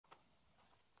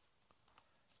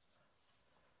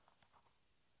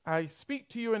I speak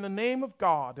to you in the name of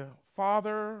God,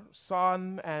 Father,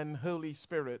 Son, and Holy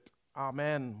Spirit.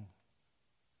 Amen.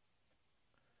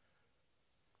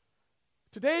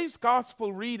 Today's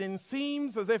gospel reading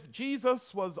seems as if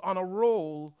Jesus was on a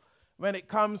roll when it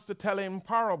comes to telling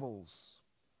parables.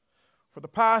 For the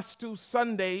past 2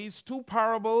 Sundays, 2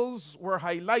 parables were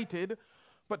highlighted,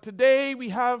 but today we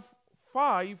have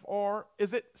 5, or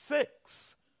is it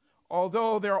 6?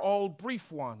 Although they're all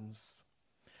brief ones.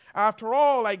 After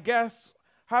all, I guess,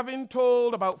 having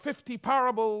told about 50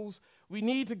 parables, we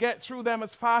need to get through them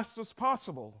as fast as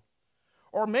possible.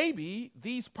 Or maybe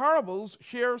these parables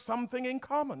share something in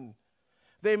common.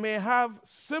 They may have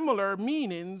similar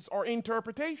meanings or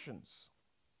interpretations.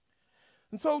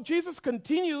 And so Jesus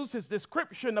continues his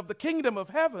description of the kingdom of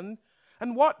heaven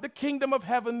and what the kingdom of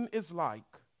heaven is like.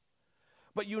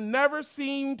 But you never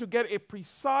seem to get a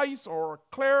precise or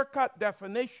clear-cut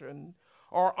definition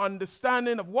or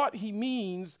understanding of what he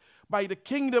means by the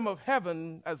kingdom of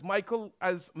heaven, as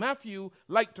Matthew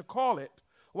liked to call it,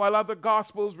 while other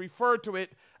gospels refer to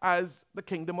it as the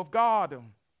kingdom of God.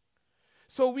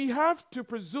 So we have to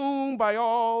presume by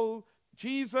all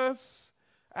Jesus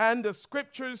and the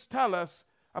scriptures tell us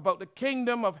about the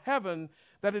kingdom of heaven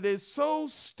that it is so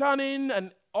stunning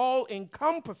and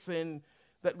all-encompassing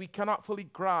that we cannot fully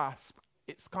grasp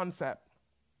its concept.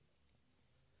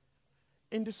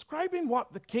 In describing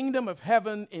what the kingdom of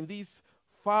heaven in these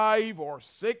 5 or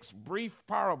 6 brief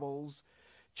parables,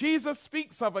 Jesus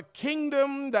speaks of a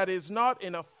kingdom that is not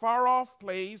in a far-off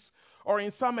place or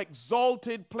in some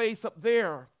exalted place up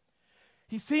there.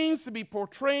 He seems to be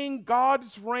portraying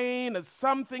God's reign as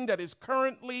something that is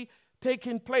currently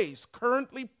taking place,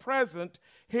 currently present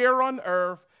here on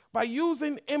earth, by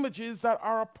using images that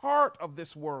are a part of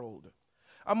this world.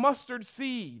 A mustard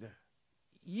seed,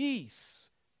 yeast,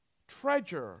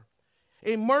 treasure,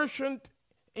 a merchant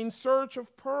in search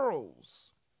of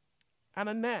pearls, and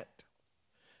a net.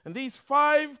 And these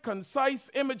 5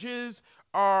 concise images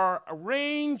are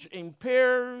arranged in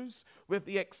pairs with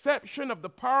the exception of the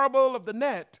parable of the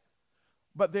net,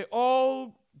 but they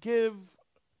all give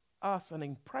us an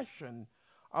impression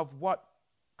of what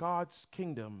God's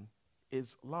kingdom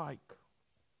is like.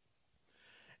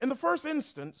 In the first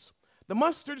instance, the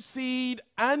mustard seed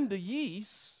and the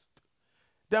yeast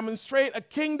demonstrate a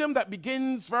kingdom that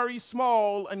begins very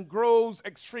small and grows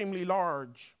extremely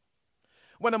large.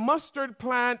 When a mustard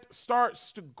plant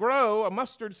starts to grow, a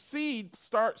mustard seed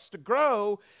starts to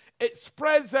grow, it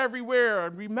spreads everywhere.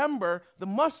 And remember, the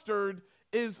mustard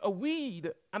is a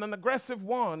weed and an aggressive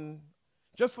one,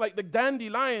 just like the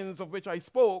dandelions of which I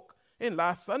spoke in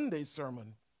last Sunday's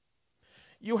sermon.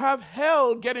 You have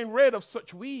hell getting rid of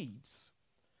such weeds.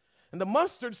 And the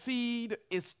mustard seed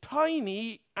is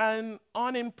tiny and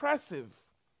unimpressive,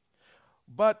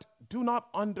 but do not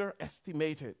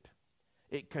underestimate it.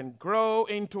 It can grow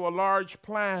into a large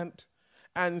plant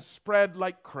and spread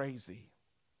like crazy.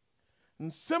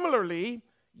 And similarly,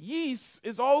 yeast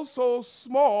is also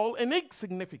small and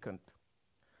insignificant,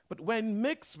 but when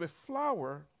mixed with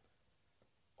flour,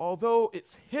 although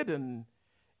it's hidden,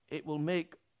 it will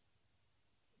make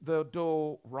the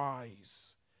dough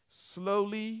rise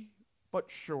slowly but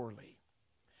surely.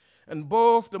 And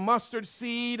both the mustard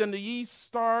seed and the yeast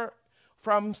start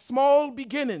from small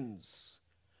beginnings,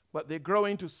 but they grow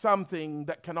into something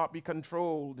that cannot be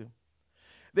controlled.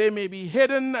 They may be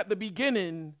hidden at the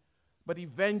beginning, but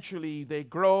eventually they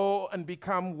grow and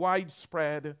become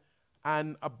widespread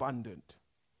and abundant.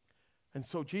 And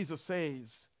so Jesus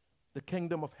says, the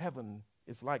kingdom of heaven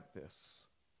is like this.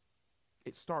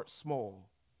 It starts small,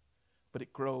 but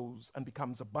it grows and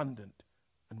becomes abundant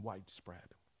and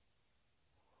widespread.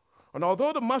 And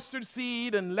although the mustard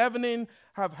seed and leavening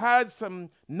have had some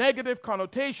negative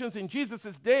connotations in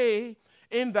Jesus' day,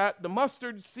 in that the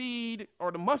mustard seed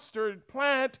or the mustard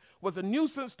plant was a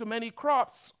nuisance to many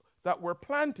crops that were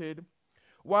planted,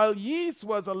 while yeast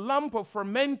was a lump of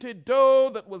fermented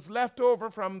dough that was left over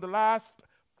from the last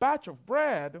batch of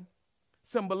bread,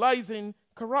 symbolizing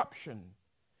corruption.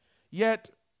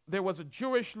 Yet there was a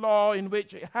Jewish law in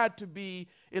which it had to be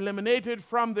eliminated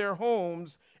from their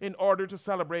homes in order to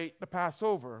celebrate the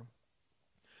Passover.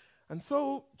 And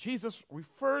so Jesus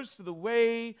refers to the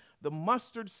way the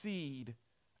mustard seed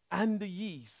and the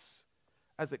yeast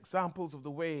as examples of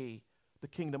the way the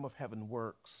kingdom of heaven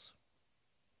works.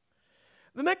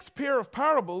 The next pair of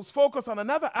parables focus on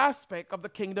another aspect of the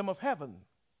kingdom of heaven,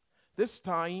 this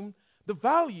time the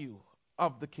value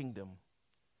of the kingdom.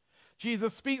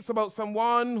 Jesus speaks about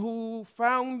someone who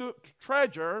found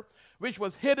treasure which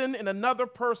was hidden in another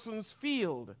person's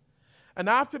field. And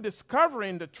after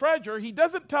discovering the treasure, he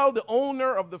doesn't tell the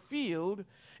owner of the field.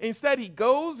 Instead, he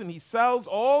goes and he sells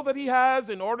all that he has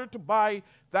in order to buy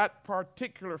that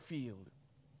particular field.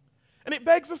 And it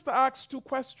begs us to ask two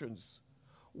questions.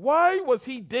 Why was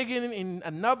he digging in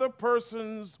another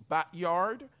person's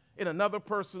backyard, in another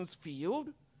person's field?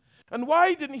 And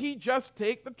why didn't he just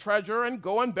take the treasure and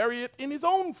go and bury it in his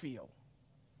own field?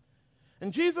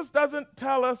 And Jesus doesn't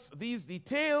tell us these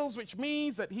details, which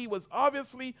means that he was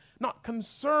obviously not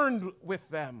concerned with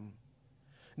them.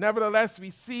 Nevertheless, we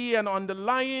see an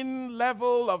underlying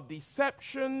level of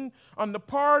deception on the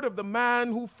part of the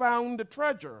man who found the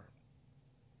treasure.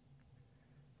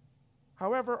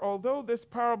 However, although this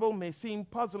parable may seem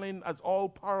puzzling, as all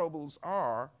parables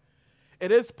are,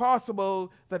 it is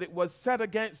possible that it was set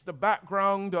against the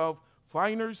background of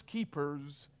finders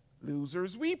keepers,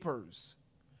 losers weepers.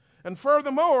 And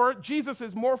furthermore, Jesus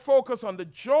is more focused on the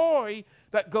joy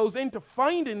that goes into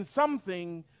finding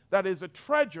something that is a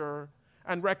treasure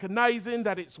and recognizing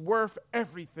that it's worth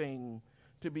everything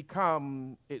to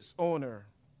become its owner.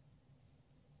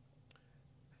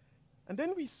 And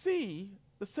then we see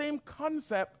the same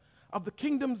concept of the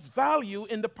kingdom's value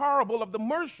in the parable of the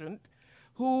merchant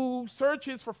who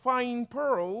searches for fine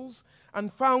pearls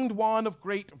and found one of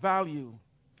great value.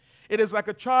 It is like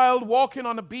a child walking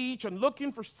on a beach and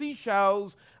looking for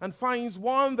seashells and finds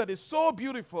one that is so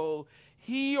beautiful,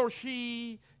 he or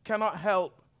she cannot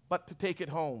help but to take it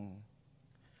home.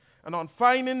 And on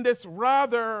finding this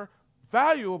rather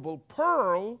valuable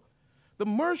pearl, the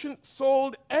merchant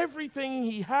sold everything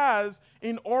he has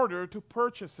in order to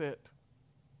purchase it.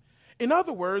 In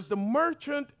other words, the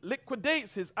merchant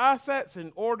liquidates his assets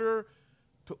in order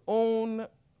to own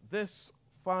this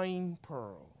fine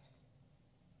pearl.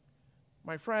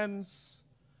 My friends,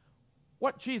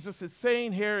 what Jesus is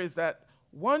saying here is that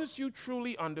once you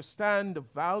truly understand the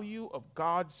value of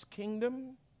God's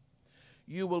kingdom,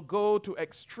 you will go to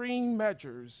extreme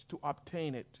measures to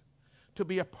obtain it, to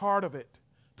be a part of it,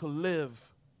 to live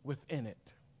within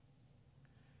it.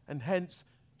 And hence,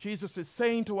 Jesus is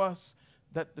saying to us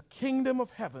that the kingdom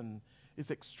of heaven is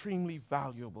extremely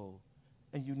valuable,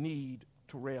 and you need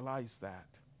to realize that.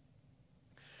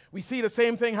 We see the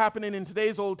same thing happening in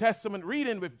today's Old Testament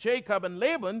reading with Jacob and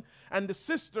Laban and the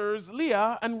sisters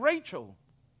Leah and Rachel.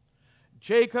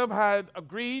 Jacob had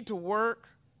agreed to work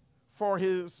for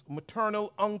his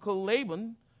maternal uncle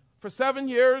Laban for 7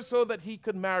 years so that he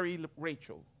could marry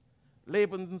Rachel,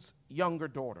 Laban's younger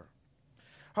daughter.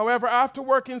 However, after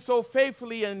working so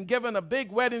faithfully and given a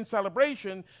big wedding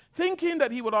celebration, thinking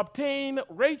that he would obtain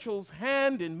Rachel's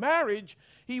hand in marriage,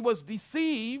 he was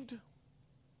deceived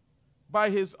by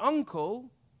his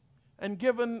uncle and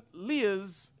given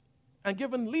Leah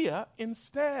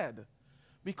instead,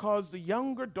 because the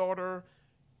younger daughter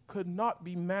could not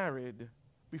be married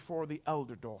before the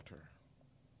elder daughter.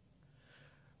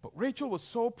 But Rachel was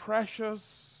so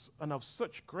precious and of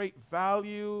such great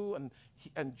value,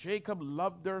 and Jacob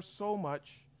loved her so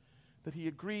much that he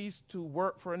agrees to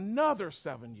work for another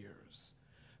 7 years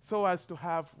so as to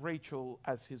have Rachel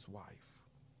as his wife.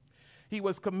 He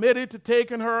was committed to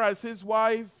taking her as his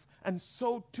wife, and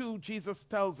so too, Jesus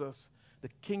tells us, the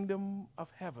kingdom of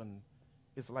heaven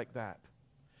is like that.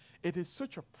 It is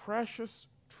such a precious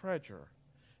treasure.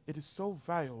 It is so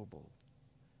valuable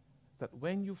that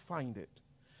when you find it,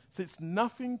 since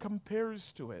nothing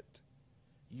compares to it,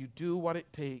 you do what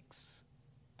it takes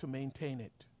to maintain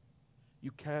it.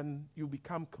 You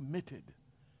become committed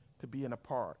to being a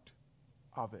part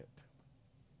of it.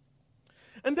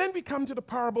 And then we come to the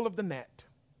parable of the net,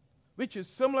 which is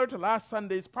similar to last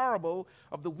Sunday's parable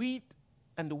of the wheat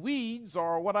and the weeds,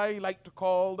 or what I like to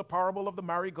call the parable of the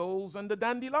marigolds and the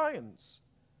dandelions.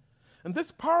 And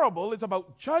this parable is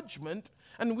about judgment,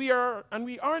 and we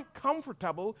aren't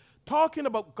comfortable talking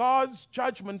about God's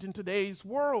judgment in today's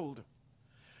world.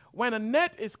 When a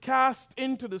net is cast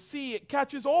into the sea, it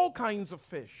catches all kinds of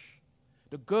fish,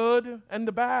 the good and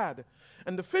the bad.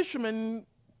 And the fishermen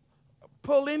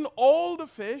pull in all the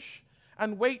fish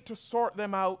and wait to sort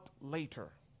them out later.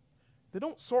 They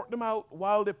don't sort them out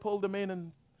while they pull them in,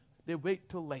 and they wait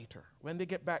till later when they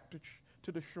get back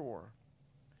to the shore.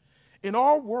 In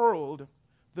our world,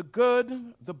 the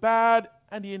good, the bad,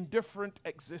 and the indifferent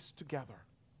exist together.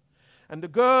 And the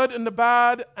good and the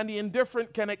bad and the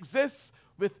indifferent can exist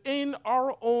within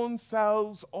our own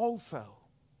selves also.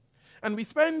 And we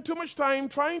spend too much time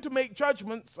trying to make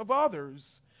judgments of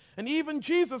others. And even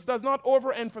Jesus does not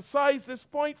overemphasize this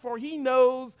point, for he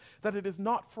knows that it is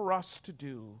not for us to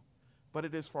do, but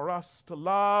it is for us to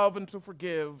love and to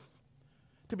forgive,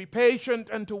 to be patient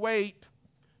and to wait,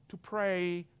 to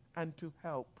pray and to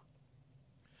help.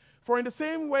 For in the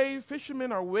same way,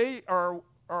 fishermen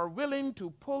are willing to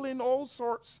pull in all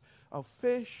sorts of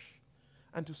fish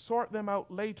and to sort them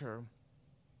out later,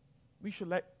 we should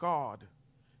let God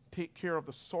take care of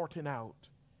the sorting out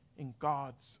in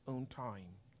God's own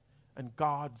time and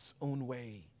God's own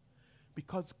way.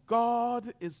 Because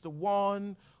God is the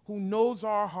one who knows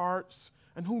our hearts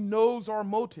and who knows our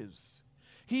motives.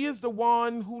 He is the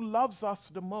one who loves us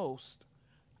the most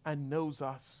and knows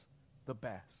us the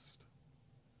best.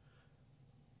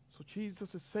 So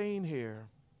Jesus is saying here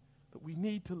that we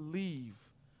need to leave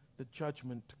the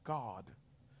judgment to God,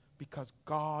 because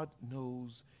God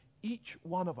knows each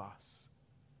one of us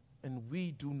and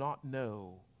we do not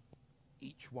know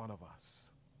each one of us.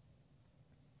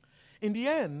 In the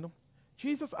end,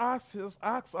 Jesus asks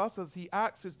us as he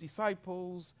asked his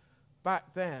disciples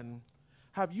back then,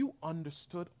 have you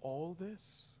understood all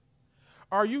this?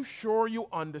 Are you sure you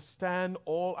understand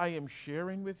all I am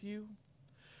sharing with you?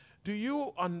 Do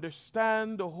you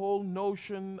understand the whole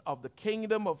notion of the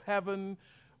kingdom of heaven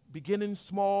beginning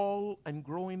small and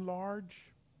growing large?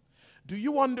 Do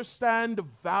you understand the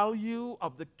value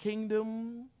of the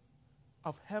kingdom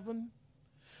of heaven?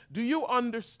 Do you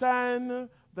understand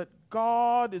that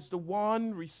God is the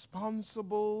one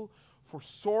responsible for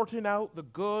sorting out the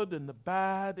good and the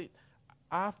bad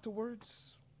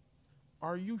afterwards?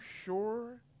 Are you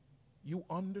sure you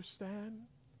understand?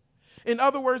 In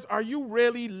other words, are you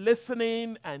really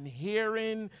listening and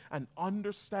hearing and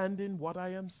understanding what I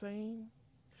am saying?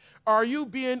 Are you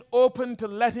being open to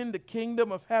letting the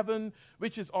kingdom of heaven,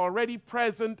 which is already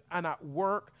present and at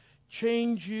work,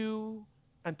 change you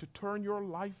and to turn your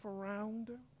life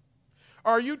around?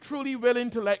 Are you truly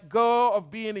willing to let go of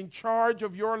being in charge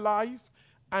of your life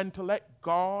and to let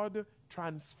God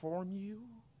transform you?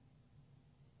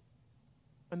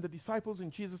 And the disciples in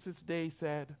Jesus' day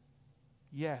said,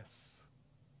 yes.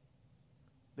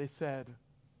 They said,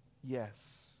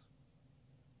 yes.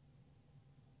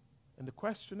 And the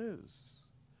question is,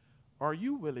 are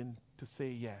you willing to say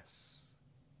yes?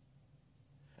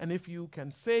 And if you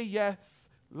can say yes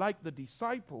like the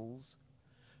disciples,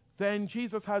 then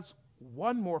Jesus has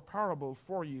one more parable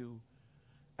for you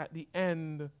at the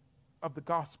end of the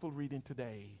gospel reading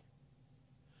today.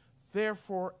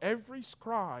 Therefore, every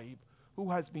scribe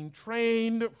who has been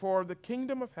trained for the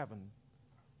kingdom of heaven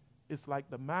is like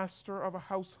the master of a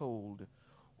household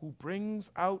who brings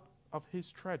out of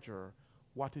his treasure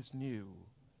what is new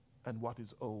and what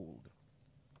is old.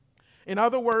 In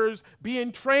other words,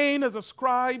 being trained as a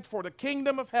scribe for the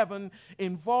kingdom of heaven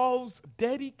involves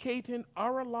dedicating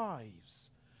our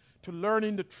lives to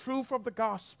learning the truth of the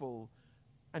gospel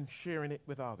and sharing it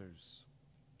with others.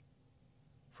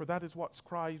 For that is what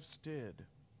scribes did.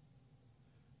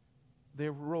 They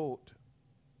wrote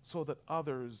so that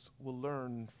others will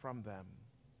learn from them.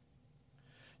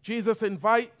 Jesus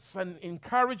invites and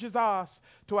encourages us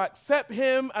to accept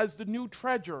him as the new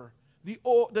treasure,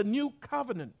 the new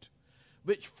covenant,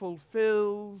 which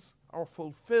fulfilled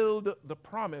the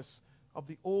promise of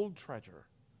the old treasure,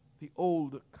 the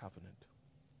old covenant.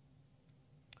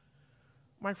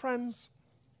 My friends,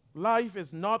 life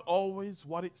is not always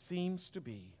what it seems to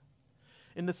be.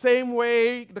 In the same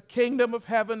way, the kingdom of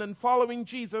heaven and following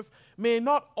Jesus may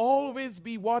not always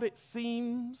be what it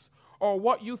seems or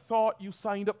what you thought you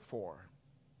signed up for.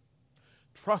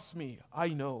 Trust me, I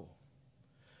know.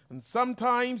 And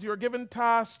sometimes you're given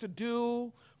tasks to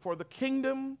do for the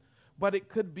kingdom, but it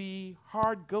could be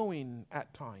hard going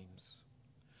at times.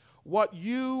 What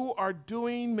you are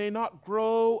doing may not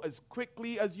grow as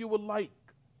quickly as you would like,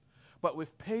 but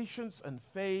with patience and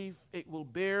faith, it will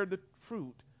bear the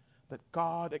fruit that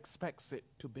God expects it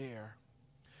to bear.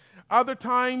 Other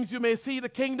times you may see the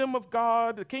kingdom of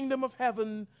God, the kingdom of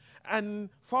heaven, and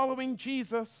following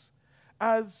Jesus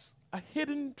as a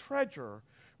hidden treasure,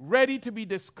 ready to be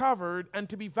discovered and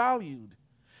to be valued.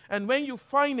 And when you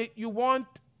find it, you want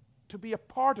to be a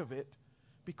part of it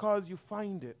because you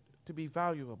find it to be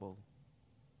valuable.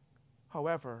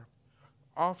 However,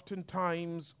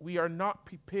 oftentimes we are not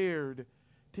prepared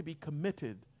to be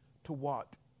committed to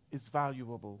what is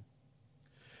valuable.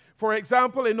 For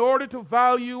example, in order to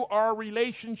value our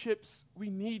relationships,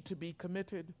 we need to be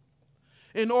committed.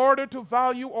 In order to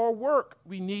value our work,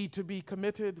 we need to be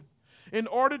committed. In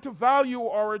order to value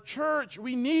our church,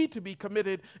 we need to be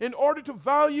committed. In order to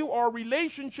value our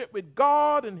relationship with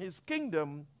God and his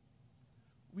kingdom,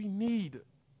 we need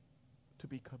to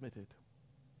be committed.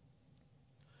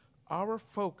 Our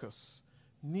focus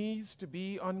needs to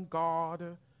be on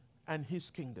God and his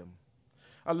kingdom,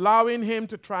 allowing him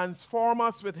to transform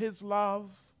us with his love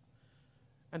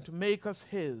and to make us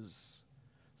his,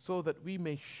 so that we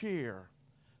may share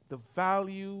the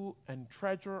value and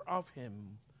treasure of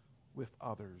him with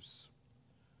others.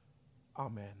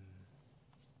 Amen.